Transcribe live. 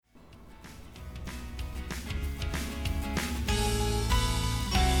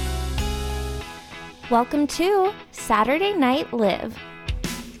Welcome to Saturday Night Liv.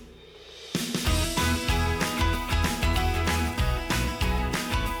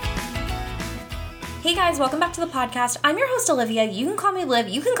 Hey guys, welcome back to the podcast. I'm your host, Olivia. You can call me Liv.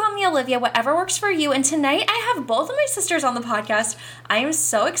 You can call me Olivia, whatever works for you. And tonight I have both of my sisters on the podcast. I am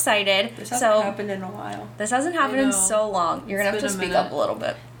so excited. This hasn't happened in a while. This hasn't happened in so long. You're going to have to speak up a little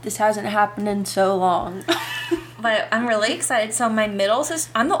bit. This hasn't happened in so long. But I'm really excited. So my middle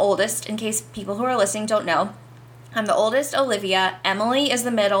sister, I'm the oldest, in case people who are listening don't know. I'm the oldest, Olivia. Emily is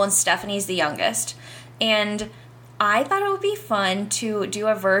the middle, and Stephanie's the youngest. And I thought it would be fun to do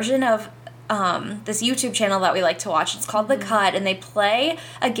a version of this YouTube channel that we like to watch. It's called The Cut, and they play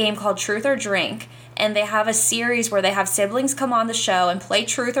a game called Truth or Drink. And they have a series where they have siblings come on the show and play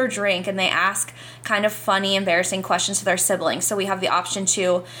Truth or Drink, and they ask kind of funny, embarrassing questions to their siblings. So we have the option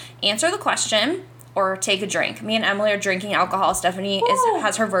to answer the question or take a drink. Me and Emily are drinking alcohol. Stephanie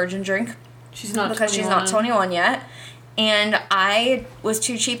has her virgin drink. She's not because 21. She's not 21 yet. And I was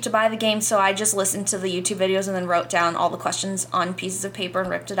too cheap to buy the game, so I just listened to the YouTube videos and then wrote down all the questions on pieces of paper and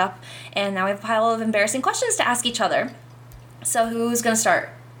ripped it up. And now we have a pile of embarrassing questions to ask each other. So who's going to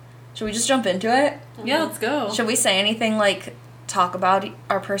start? Should we just jump into it? Yeah, let's go. Should we say anything like talk about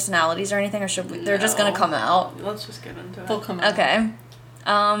our personalities or anything, or should we? They're just going to come out. Let's just get into it. They'll come out. Okay.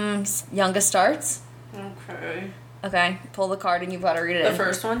 Youngest starts. Okay, pull the card and you've got to read it. The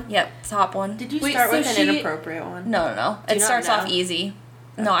first one? Yep, top one. Did you start with an inappropriate one? No. It starts off easy.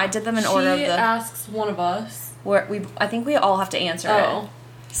 No, I did them in order of the... She asks one of us. I think we all have to answer it.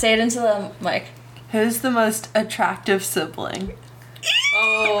 Say it into the mic. Who's the most attractive sibling?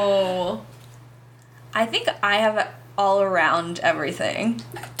 Oh. I think I have all around everything.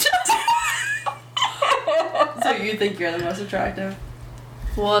 So you think you're the most attractive?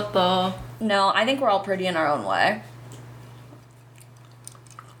 What the... No, I think we're all pretty in our own way.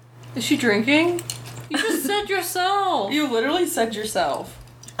 Is she drinking? You just said yourself. You literally said yourself.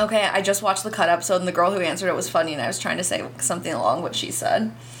 Okay, I just watched the Cut episode and the girl who answered it was funny and I was trying to say something along what she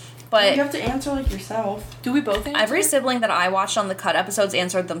said. But you have to answer like yourself. Do we both answer? Every sibling that I watched on the Cut episodes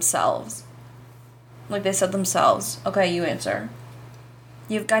answered themselves. Like they said themselves. Okay, you answer.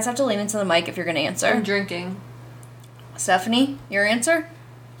 You guys have to lean into the mic if you're going to answer. I'm drinking. Stephanie, your answer?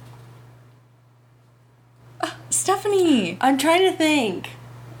 Stephanie! I'm trying to think.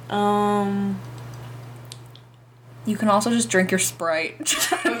 You can also just drink your Sprite.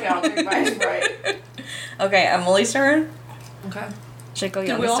 Okay, I'll drink my Sprite. Okay, Emily's turn. Okay. Should I go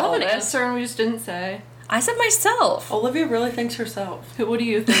Did we all have an answer and we just didn't say? I said myself. Olivia really thinks herself. What do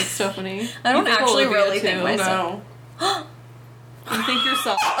you think, Stephanie? I don't actually Olivia really too? think myself. No. You think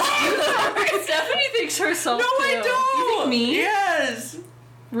yourself. Stephanie thinks herself No, too. I don't. You think me? Yes.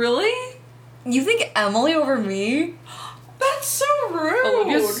 Really? You think Emily over me? That's so rude.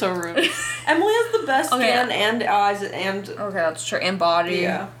 Olivia's so rude. Emily has the best Okay. skin and eyes and... Okay, that's true. And body.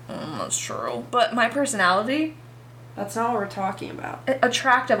 Yeah. That's true. But my personality? That's not what we're talking about.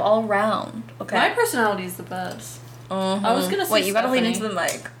 Attractive all around. Okay. My personality is the best. I was gonna say Wait, you gotta lean Stephanie. into the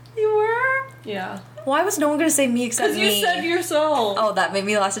mic. You were? Yeah. Why was no one gonna say me except Because me? you said yourself. Oh, that made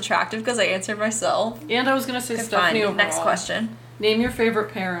me less attractive because I answered myself. And I was gonna say Okay, Stephanie fine. overall. Next question. Name your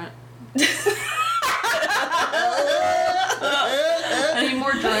favorite parent. I need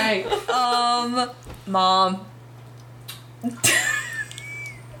more drink. Mom.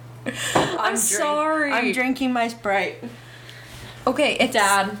 I'm sorry. I'm drinking my Sprite. Okay, if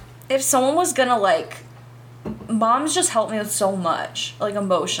Dad. If someone was gonna moms just help me with so much,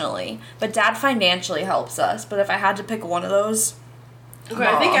 emotionally, but dad financially helps us. But if I had to pick one of those, Okay,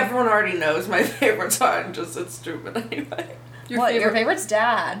 I think everyone already knows my favorites are. It's stupid anyway. Your favorite's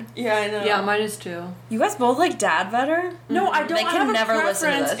dad. Yeah, I know. Yeah, mine is too. You guys both like dad better? No, I don't. They I can have a never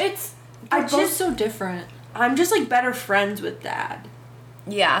listen to preference. this. They're both so different. I'm just better friends with dad.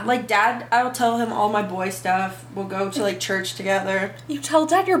 Yeah. Dad, I will tell him all my boy stuff. We'll go to church together. You tell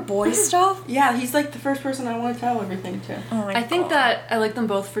dad your boy stuff? Yeah, he's the first person I want to tell everything to. Oh my I think that I like them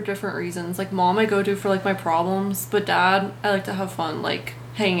both for different reasons. Mom I go to for my problems, but dad I like to have fun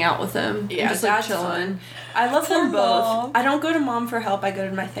hanging out with him. Yeah, and just that's chilling. fun. I love them both. Mom. I don't go to mom for help. I go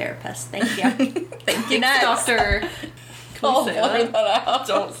to my therapist. Thank you. Thank you, next. Doctor. I'll say point that out.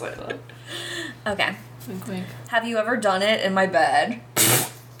 Don't say that. Okay. Wink, wink. Have you ever done it in my bed?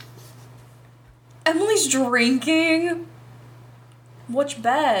 Emily's drinking. Which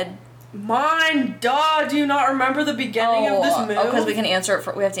bed? Mine, duh. Do you not remember the beginning of this move? Oh, because we can answer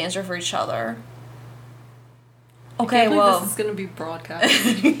it we have to answer for each other. Okay, I can't believe well, this is gonna be broadcast.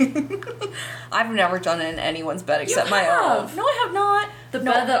 I've never done it in anyone's bed except my have. own. No, I have not. The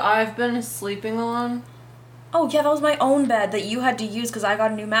bed that I've been sleeping on Oh, yeah, that was my own bed that you had to use because I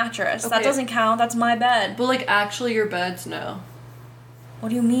got a new mattress. That Okay. doesn't count. That's my bed. But, like, actually your beds, no. What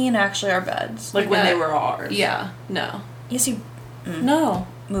do you mean, actually, our beds? Like when they were ours. Yeah, no. Yes, you... No.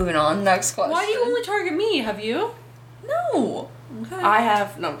 Moving on. Next question. Why do you only target me? Have you? No. Okay. I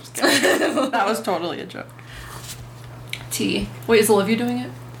have... No, I'm just kidding. That was totally a joke. T. Wait, is Olivia doing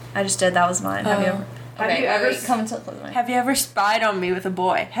it? I just did. That was mine. Have you ever... Have you ever come into the mic. Have you ever spied on me with a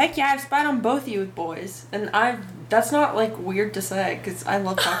boy? Heck yeah, I've spied on both of you with boys. And that's not, like, weird to say, because I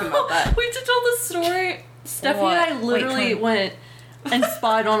love talking about that. We have to tell the story. Stephanie What? and I literally went and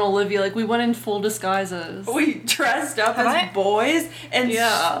spied on Olivia. Like, we went in full disguises. We dressed up Have as I? boys and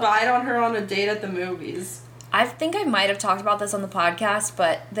Yeah. spied on her on a date at the movies. I think I might have talked about this on the podcast,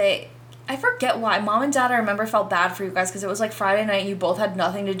 but I forget why. Mom and Dad, I remember, felt bad for you guys because it was like Friday night and you both had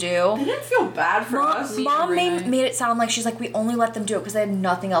nothing to do. They didn't feel bad for us. Mom made it sound like she's like, we only let them do it because they had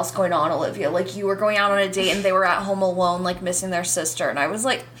nothing else going on, Olivia. Like, you were going out on a date and they were at home alone, like, missing their sister. And I was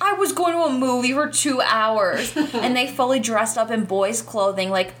like, I was going to a movie for 2 hours. And they fully dressed up in boys' clothing,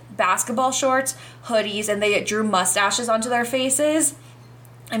 like basketball shorts, hoodies, and they drew mustaches onto their faces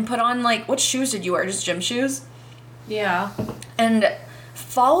and put on, like, what shoes did you wear? Just gym shoes? Yeah. And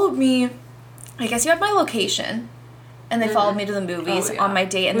followed me. I guess you had my location, and they followed me to the movies on my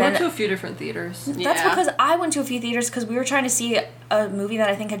date. And we then went to a few different theaters. that's Yeah. because I went to a few theaters because we were trying to see a movie that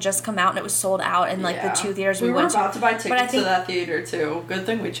I think had just come out and it was sold out in like the Yeah. 2 theaters we we were went about to buy But I tickets think to that theater too. Good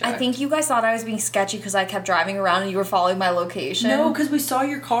thing we checked. I think you guys thought I was being sketchy because I kept driving around and you were following my location. No, because we saw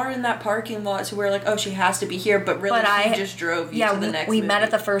your car in that parking lot, so we were like, oh, she has to be here, but really he just drove you to the next we movie. met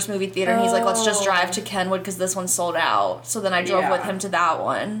at the first movie theater and he's like, let's just drive to Kenwood because this one's sold out. So then I drove with him to that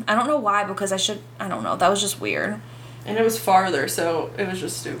one. I don't know why because I don't know. That was just weird. And it was farther, so it was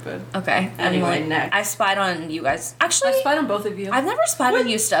just stupid. Okay. Anyway, next. I spied on you guys. Actually, I spied on both of you. I've never spied on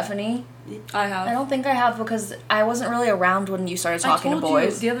you, Stephanie. I have. I don't think I have because I wasn't really around when you started talking I to told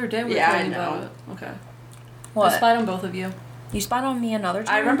boys. you the other day we were Yeah, I talking about know. it. Okay. What? I spied on both of you. You spied on me another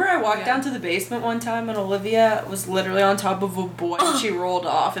time? I remember I walked Yeah. down to the basement one time and Olivia was literally on top of a boy and she rolled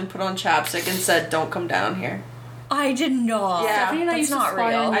off and put on chapstick and said, don't come down here. I did not. Yeah. Stephanie and I That's used to not spy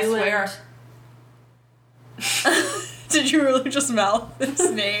real. on I you swear. and- Did you really just mouth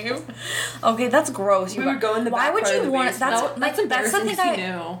his name? Okay, that's gross. We would go in the Why back would part of you the want? basement. That's That's that's the embarrassing thing. because he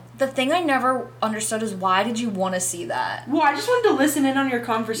knew. The thing I never understood is why did you want to see that? Well, I just wanted to listen in on your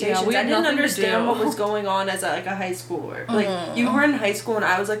conversations. Yeah, we I had didn't nothing to understand do. what was going on as a high schooler. Like, you were in high school and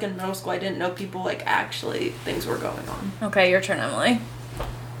I was like in middle school. I didn't know people like actually things were going on. Okay, your turn, Emily.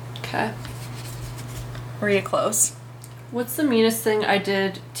 Okay. Read it close. What's the meanest thing I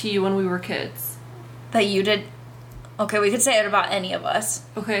did to you when we were kids? That you did. Okay, we could say it about any of us.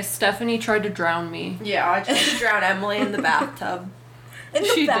 Okay, Stephanie tried to drown me. Yeah, I tried to drown Emily in the bathtub. In the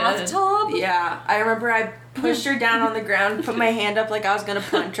She did. bathtub? Yeah, I remember I pushed her down on the ground, put my hand up like I was gonna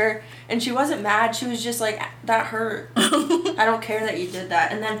punch her, and she wasn't mad. She was just like, that hurt. I don't care that you did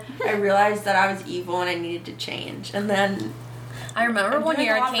that. And then I realized that I was evil and I needed to change. And then I remember I'm one doing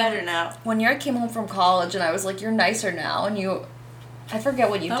year a I lot better came. now. One year I came home from college and I was like, "You're nicer now," and you. I forget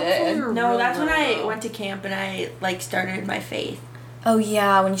what you That was did. when we were No, really that's when little, I though. went to camp and I like started my faith. Oh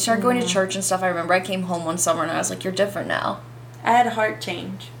yeah, when you started going to church and stuff, I remember I came home one summer and I was like, "You're different now." I had a heart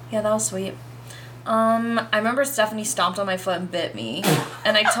change. Yeah, that was sweet. I remember Stephanie stomped on my foot and bit me,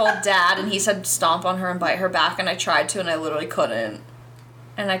 and I told Dad, and he said stomp on her and bite her back, and I tried to, and I literally couldn't,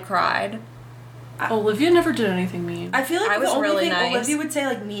 and I cried. Olivia never did anything mean. I feel like I the was only really thing nice. Olivia would say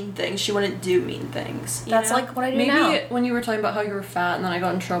like mean things. She wouldn't do mean things. you That's know? like what I do Maybe now. when you were talking about how you were fat and then I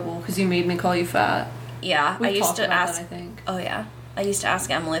got in trouble because you made me call you fat. Yeah, We I used talked to about ask. that, I think. Oh yeah, I used to ask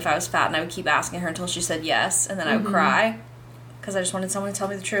Emily if I was fat, and I would keep asking her until she said yes, and then I would cry because I just wanted someone to tell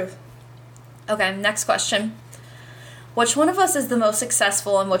me the truth. Okay, next question. Which one of us is the most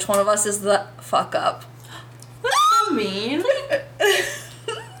successful, and which one of us is the fuck up? That's so mean.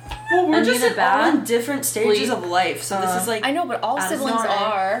 Well, we're And just neither all in bad, different stages bleep. of life, so this is like I know, but all That's siblings not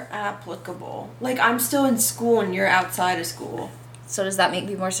are. applicable. Like I'm still in school and you're outside of school. So does that make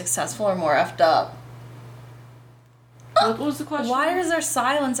me more successful or more effed up? What was the question? Why is there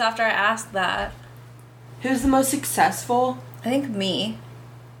silence after I asked that? Who's the most successful? I think me.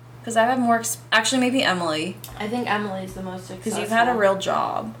 Because I have more... actually, maybe Emily. I think Emily's the most successful. Because you've had a real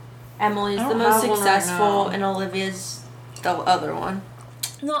job. Emily's I the don't most have one right successful, now. and Olivia's the other one.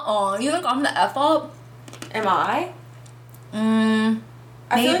 Nuh-uh. You think I'm the F up? Am I? I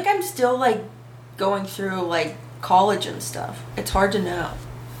I feel Maybe- like I'm still like going through like college and stuff. It's hard to know.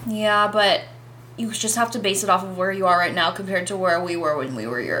 Yeah, but you just have to base it off of where you are right now compared to where we were when we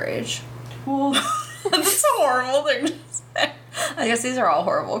were your age. Well, That's a horrible thing to say. I guess these are all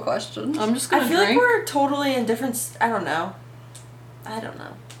horrible questions. I'm just gonna I feel drink. like we're totally in different. I don't know.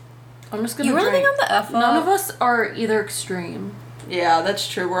 I'm just gonna You really drink. think I'm the F None up? of us are either extreme. Yeah, that's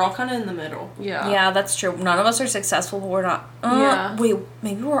true. We're all kind of in the middle. Yeah. Yeah, that's true. None of us are successful, but we're not. Yeah. Wait,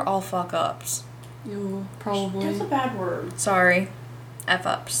 maybe we're all fuck ups. You probably. That's a bad word. Sorry. F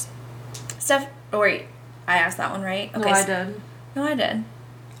ups. Steph. Oh, wait. I asked that one, right? No, I did. No, I did.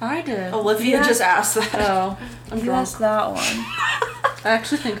 I did. Olivia Yeah. just asked that. Oh, I'm You drunk. asked that one. I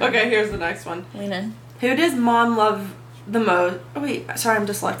actually think. Okay, here's the next one. Lean in. Who does mom love the most? Oh, wait, sorry, I'm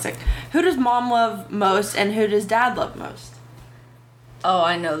dyslexic. Who does mom love most and who does dad love most? Oh,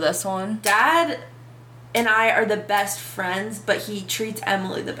 I know this one. Dad and I are the best friends, but he treats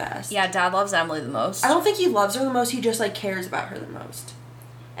Emily the best. Yeah, Dad loves Emily the most. I don't think he loves her the most, he just, like, cares about her the most.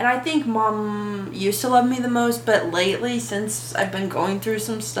 And I think mom used to love me the most, but lately, since I've been going through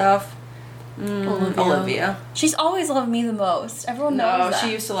some stuff, Olivia. She's always loved me the most. Everyone knows No, that.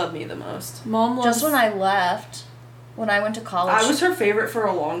 she used to love me the most. Mom loves. Just when I left, when I went to college, I was her favorite for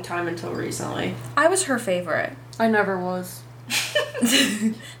a long time until recently. I was her favorite. I never was.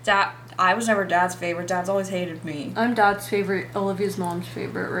 Dad, I was never Dad's favorite. Dad's always hated me. I'm Dad's favorite. Olivia's mom's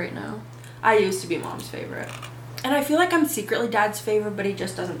favorite right now. I used to be mom's favorite. And I feel like I'm secretly Dad's favorite, but he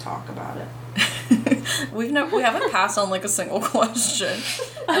just doesn't talk about it. We haven't passed on like a single question.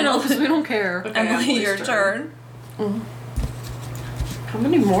 I know, because we don't care. Okay, Emily, Emily's your turn. How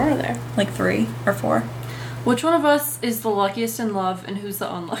many more are there? Like 3 or 4. Which one of us is the luckiest in love and who's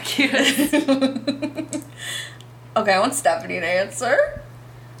the unluckiest? Okay, I want Stephanie to answer.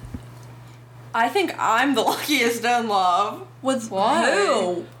 I think I'm the luckiest in love. With Why?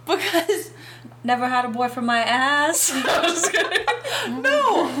 who? Because, Never had a boy from my ass. I'm just kidding.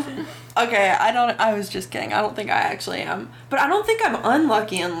 no. Okay, I was just kidding. I don't think I actually am. But I don't think I'm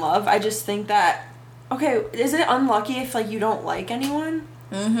unlucky in love. I just think that, okay, is it unlucky if, like, you don't like anyone?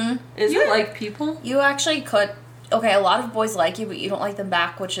 Mm-hmm. Is You it? like people? You actually could. Okay, a lot of boys like you, but you don't like them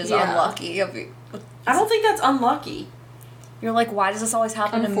back, which is Yeah. unlucky of you. I don't think that's unlucky. You're like, why does this always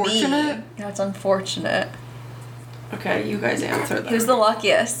happen to me? Unfortunate? Yeah, it's unfortunate. Okay, you guys answer that. Who's the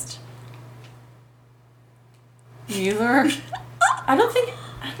luckiest? Neither. I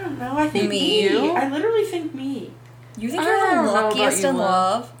don't know. I think Me? me. I literally think me. You think I you're don't the know about luckiest you, in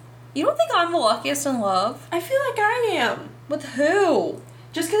love. love? You don't think I'm the luckiest in love? I feel like I am. With who?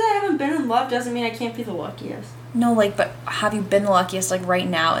 Just because I haven't been in love doesn't mean I can't be the luckiest. No, like, but have you been the luckiest, like, right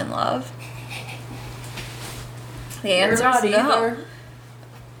now in love? The answer You're not is no. either.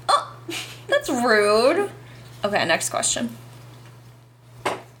 Oh, that's rude. Okay, next question.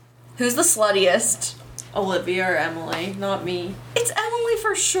 Who's the sluttiest? Olivia or Emily, not me. It's Emily for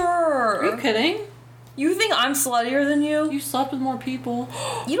Are you sure. kidding? You think I'm sluttier than you? You slept with more people.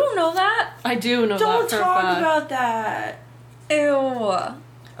 You don't know that? I do know Don't that for a talk fact. about that. Ew.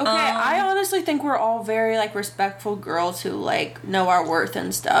 Okay, I honestly think we're all very, like, respectful girls who, like, know our worth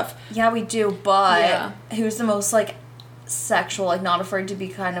and stuff. Yeah, we do, but Yeah. who's the most, like, sexual, like, not afraid to be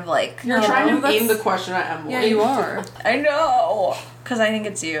kind of, like... You're No, trying to that's- aim the question at Emily. Yeah, you are. I know. Because I think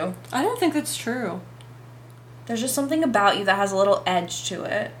it's you. I don't think that's true. There's just something about you that has a little edge to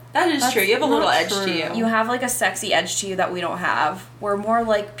it. That is That's true. You have a little not edge true. to you. You have, like, a sexy edge to you that we don't have. We're more,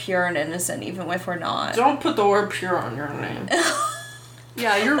 like, pure and innocent, even if we're not. Don't put the word pure on your name.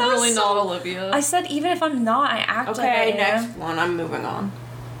 Yeah, you're That was really so- not Olivia. I said even if I'm not, I act like I Okay, am. next one. I'm moving on.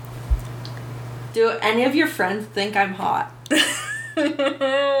 Do any of your friends think I'm hot? Don't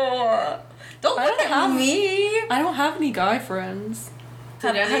I look don't at have- me. I don't have any guy friends.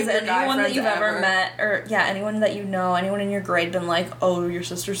 Did any Has of your guy anyone that friends you've ever ever? met, or yeah, anyone that you know, anyone in your grade been like, oh, your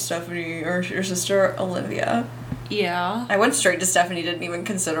sister Stephanie or your sister Olivia? Yeah. I went straight to Stephanie, didn't even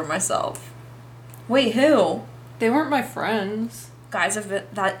consider myself. Wait, who? They weren't my friends. Guys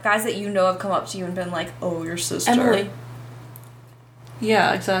that you know have come up to you and been like, oh, your sister. Emily.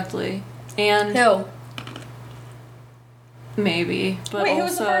 Yeah, exactly. And Who? maybe. But Wait, also, who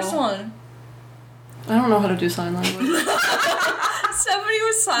was the first one? I don't know how to do sign language. Stephanie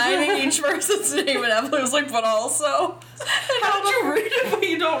was signing each person's name, and Emily was like, but also. How did you read it but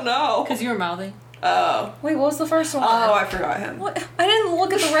you don't know? Because you were mouthing. Oh. Wait, what was the first one? Oh, I forgot him. What? I didn't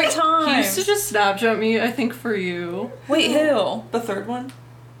look at the right time. He used to just Snapchat me, I think, for you. Wait, who? The third one?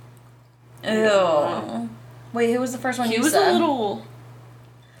 Ew. Wait, who was the first one He you was said? a little...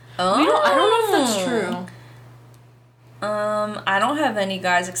 Oh. I don't know if that's true. I don't have any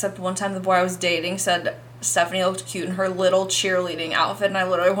guys except one time the boy I was dating said Stephanie looked cute in her little cheerleading outfit, and I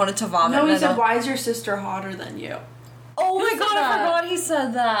literally wanted to vomit. No, he and said, I- why is your sister hotter than you? Oh Who my said god, that? I forgot he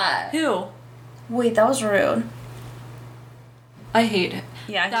said that. Who? Wait, that was rude. I hate him.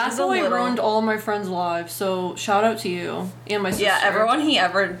 Yeah, That's he's a how I little- ruined all my friends' lives. So shout out to you and my sister. Yeah, everyone he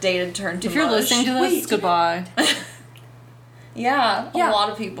ever dated turned to If you're mush. listening to this, goodbye. Yeah, Yeah. a lot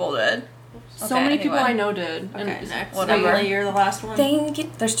of people did. So Okay, many people anyway. I know did. Okay, And next. whatever. Bailey, you're the last one. Thank you.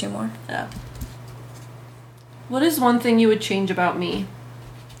 There's 2 more. Yeah. what is one thing you would change about me?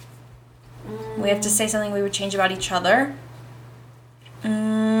 We have to say something we would change about each other. I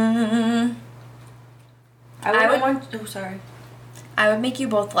would- wouldn't want. Oh, sorry. I would make you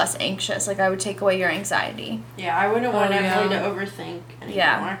both less anxious. Like, I would take away your anxiety. Yeah, I wouldn't want Oh, Emily yeah. to overthink anymore.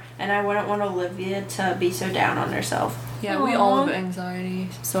 Yeah. And I wouldn't want Olivia to be so down on herself. Yeah, we all have anxiety,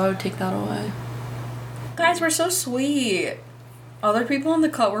 so I would take that away. Guys, we're so sweet. Other people in the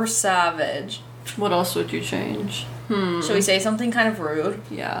cut were savage. What else would you change? Should we say something kind of rude?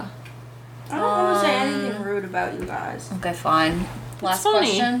 Yeah. I don't want to say anything rude about you guys. Okay, fine. Last funny.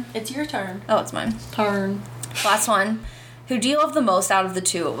 question. It's your turn. Oh, it's mine. Turn. Last one. Who do you love the most out of the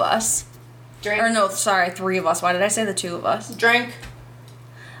 2 of us? Drink. Or no, sorry, 3 of us. Why did I say the 2 of us? Drink.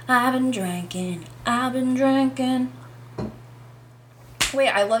 I've been drinking. I've been drinking. Wait,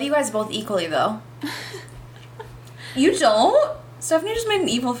 I love you guys both equally, though. You don't? Stephanie just made an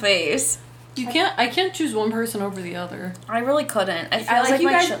evil face. I can't choose one person over the other. I really couldn't. It I feels like you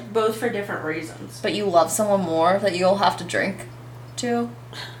my guys both for different reasons. But you love someone more that you'll have to drink to?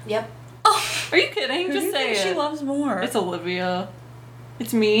 Yep. Oh, Are you kidding? who do Just you say think it. she loves more? It's Olivia.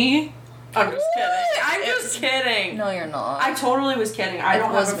 It's me. I'm just kidding. I'm just kidding. No, you're not. I totally was kidding. I It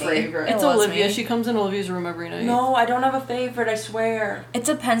don't was have a me. favorite. It It's was Olivia. me. She comes in Olivia's room every night. No, I don't have a favorite, I swear. It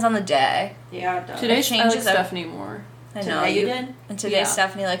depends on the day. Yeah, it does. Today It I like changes every- Stephanie more. I know. Today you did? And today Yeah.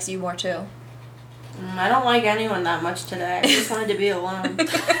 Stephanie likes you more too. I don't like anyone that much today. I just wanted to be alone.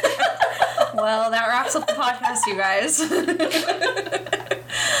 Well, that wraps up the podcast, you guys.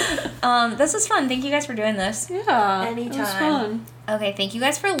 This was fun. Thank you guys for doing this. Yeah. Anytime. It was fun. Okay, thank you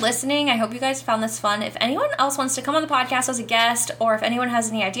guys for listening. I hope you guys found this fun. If anyone else wants to come on the podcast as a guest, or if anyone has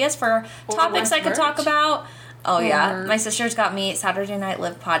any ideas for Or topics I wants could talk merch. about. Oh Or yeah, merch. my sister's got me Saturday Night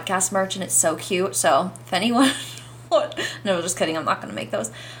Liv podcast merch, and it's so cute. So if anyone, no, just kidding. I'm not gonna make those.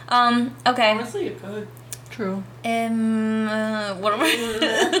 Okay. Honestly, you could. True. What am I? what am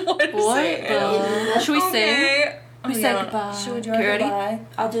I What saying? the? Should we sing? Okay. We Oh, said yeah. goodbye. Should we do Okay, our ready? goodbye?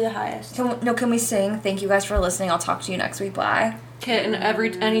 I'll do the highest. Can we sing? Thank you guys for listening. I'll talk to you next week. Bye. Okay, and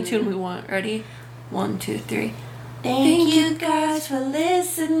any tune we want. Ready? 1, 2, 3. Thank you guys for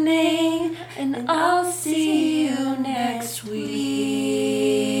listening, and I'll see you next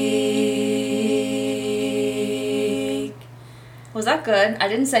week. Was that good? I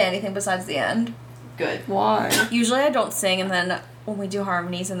didn't say anything besides the end. Good. Why? Usually I don't sing, and then when we do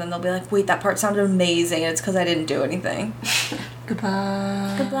harmonies, and then they'll be like, wait, that part sounded amazing, and it's because I didn't do anything.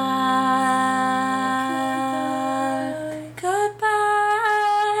 Goodbye. Goodbye.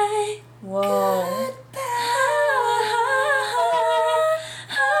 Goodbye. Whoa.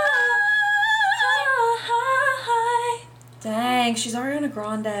 Goodbye. Dang, she's Ariana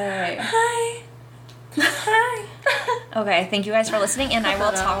Grande. Hi. Hi. Okay, thank you guys for listening, and I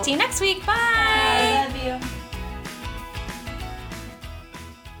will talk to you next week. Bye.